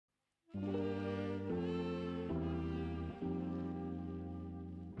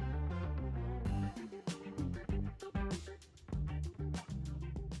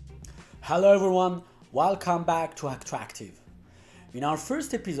Hello everyone, welcome back to Hacktractive. In our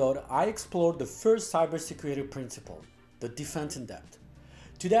first episode, I explored the first cybersecurity principle, the defense in depth.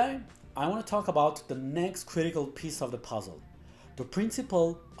 Today, I want to talk about the next critical piece of the puzzle, the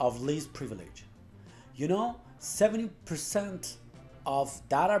principle of least privilege. 70% of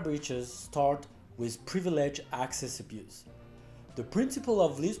data breaches start with privilege access abuse. The principle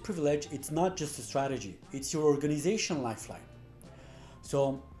of least privilege, it's not just a strategy, it's your organization lifeline.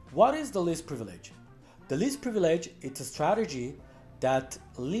 So, what is the least privilege? The least privilege is a strategy that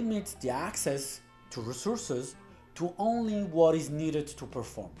limits the access to resources to only what is needed to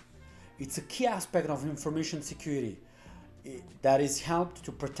perform. It's a key aspect of information security that is helped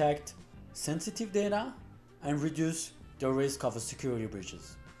to protect sensitive data and reduce the risk of security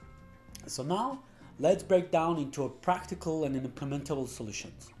breaches. So now, let's break down into a practical and implementable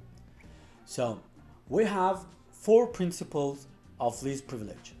solutions. So, we have 4 principles of least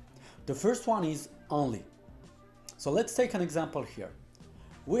privilege. The first one is only. So let's take an example here.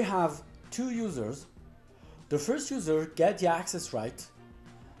 We have 2 users. The first user gets the access right,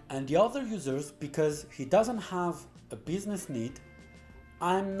 and the other users, because he doesn't have a business need,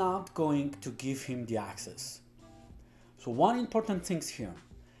 I'm not going to give him the access. So one important thing here,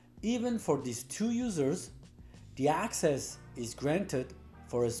 even for these 2 users, the access is granted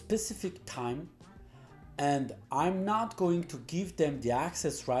for a specific time, and I'm not going to give them the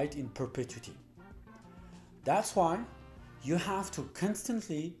access right in perpetuity. That's why you have to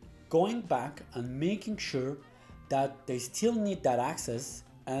constantly going back and making sure that they still need that access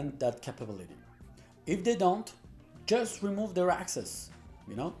and that capability. If they don't, just remove their access,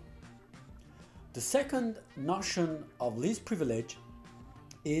 The second notion of least privilege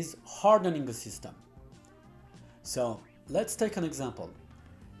is hardening the system. So let's take an example.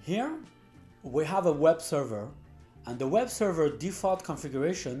 Here we have a web server, and the web server default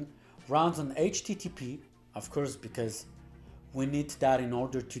configuration runs on HTTP, of course, because we need that in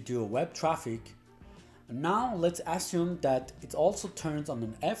order to do a web traffic. Now let's assume that it also turns on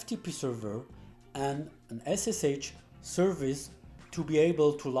an FTP server and an SSH service to be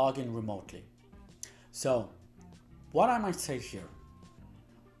able to log in remotely. So what I might say here,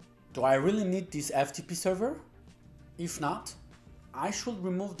 do I really need this FTP server? If not, I should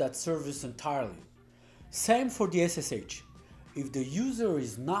remove that service entirely. Same for the SSH. If the user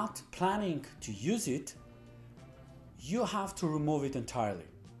is not planning to use it, you have to remove it entirely.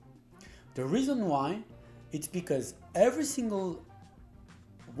 The reason why, it's because every single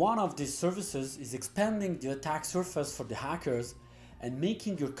one of these services is expanding the attack surface for the hackers and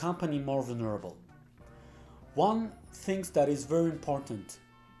making your company more vulnerable. One thing that is very important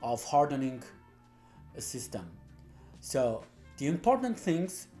of hardening a system. So the important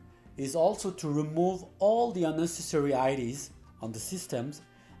things is also to remove all the unnecessary IDs on the systems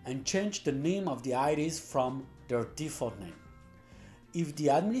and change the name of the IDs from their default name. If the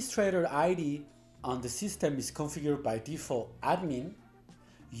administrator ID on the system is configured by default admin,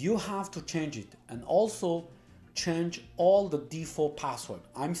 you have to change it and also change all the default password.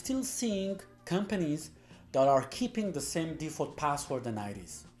 I'm still seeing companies that are keeping the same default password and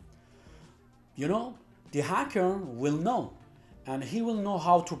IDs. The hacker will know, and he will know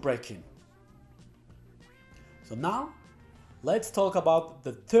how to break in. So now, let's talk about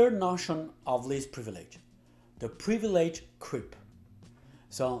the third notion of least privilege, the privilege creep.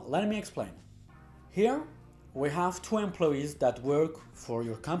 So let me explain. Here, we have 2 employees that work for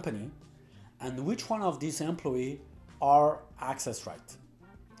your company, and which one of these employees are access right.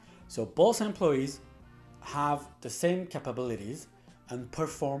 So both employees have the same capabilities and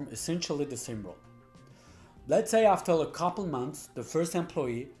perform essentially the same role. Let's say after a couple months, the first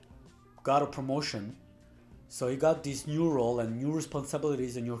employee got a promotion, so he got this new role and new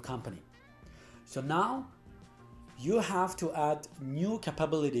responsibilities in your company. So now you have to add new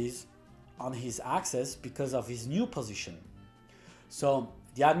capabilities on his access because of his new position. So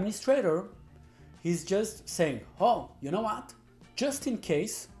the administrator, he's just saying, oh, you know what? Just in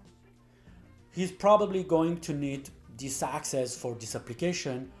case, he's probably going to need this access for this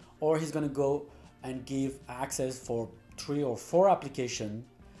application, or he's going to go and give access for 3 or 4 applications,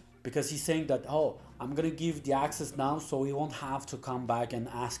 because he's saying that, oh, I'm going to give the access now so he won't have to come back and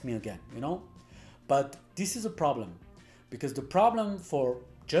ask me again, But this is a problem, because the problem for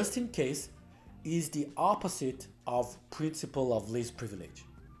just in case is the opposite of principle of least privilege.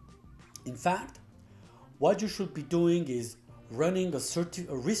 In fact, what you should be doing is running a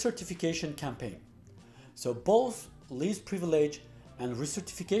recertification campaign. So both least privilege and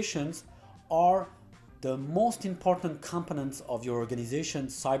recertifications are the most important components of your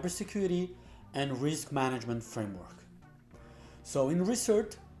organization's cybersecurity and risk management framework. So in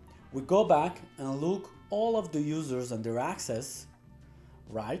research, we go back and look all of the users and their access,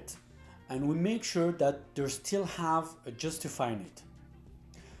 right? And we make sure that they still have a justifying it.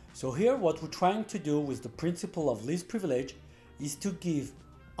 So here what we're trying to do with the principle of least privilege is to give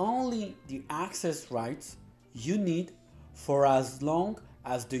only the access rights you need for as long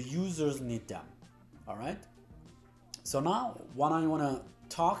as the users need them. All right? So now what I want to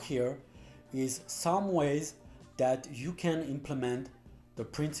talk here is some ways that you can implement the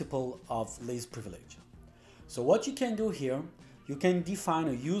principle of least privilege. So what you can do here, you can define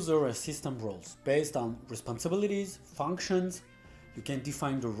a user or system roles based on responsibilities, functions. You can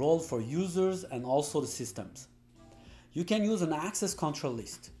define the role for users and also the systems. You can use an access control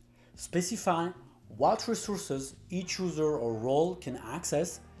list. Specify what resources each user or role can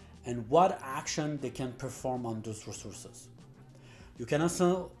access and what action they can perform on those resources. You can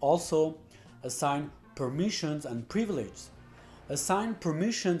also assign permissions and privileges. Assign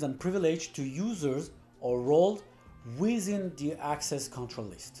permissions and privilege to users or roles within the access control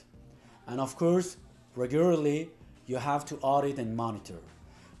list. And of course, regularly you have to audit and monitor.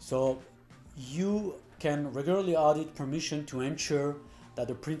 So you can regularly audit permission to ensure that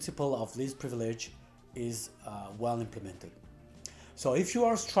the principle of least privilege is well implemented. So if you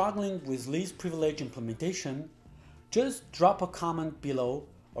are struggling with least privilege implementation, just drop a comment below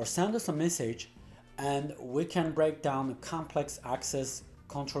or send us a message and we can break down a complex access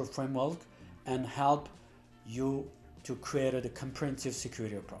control framework and help you to create a comprehensive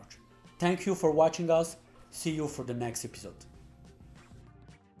security approach. Thank you for watching us. See you for the next episode.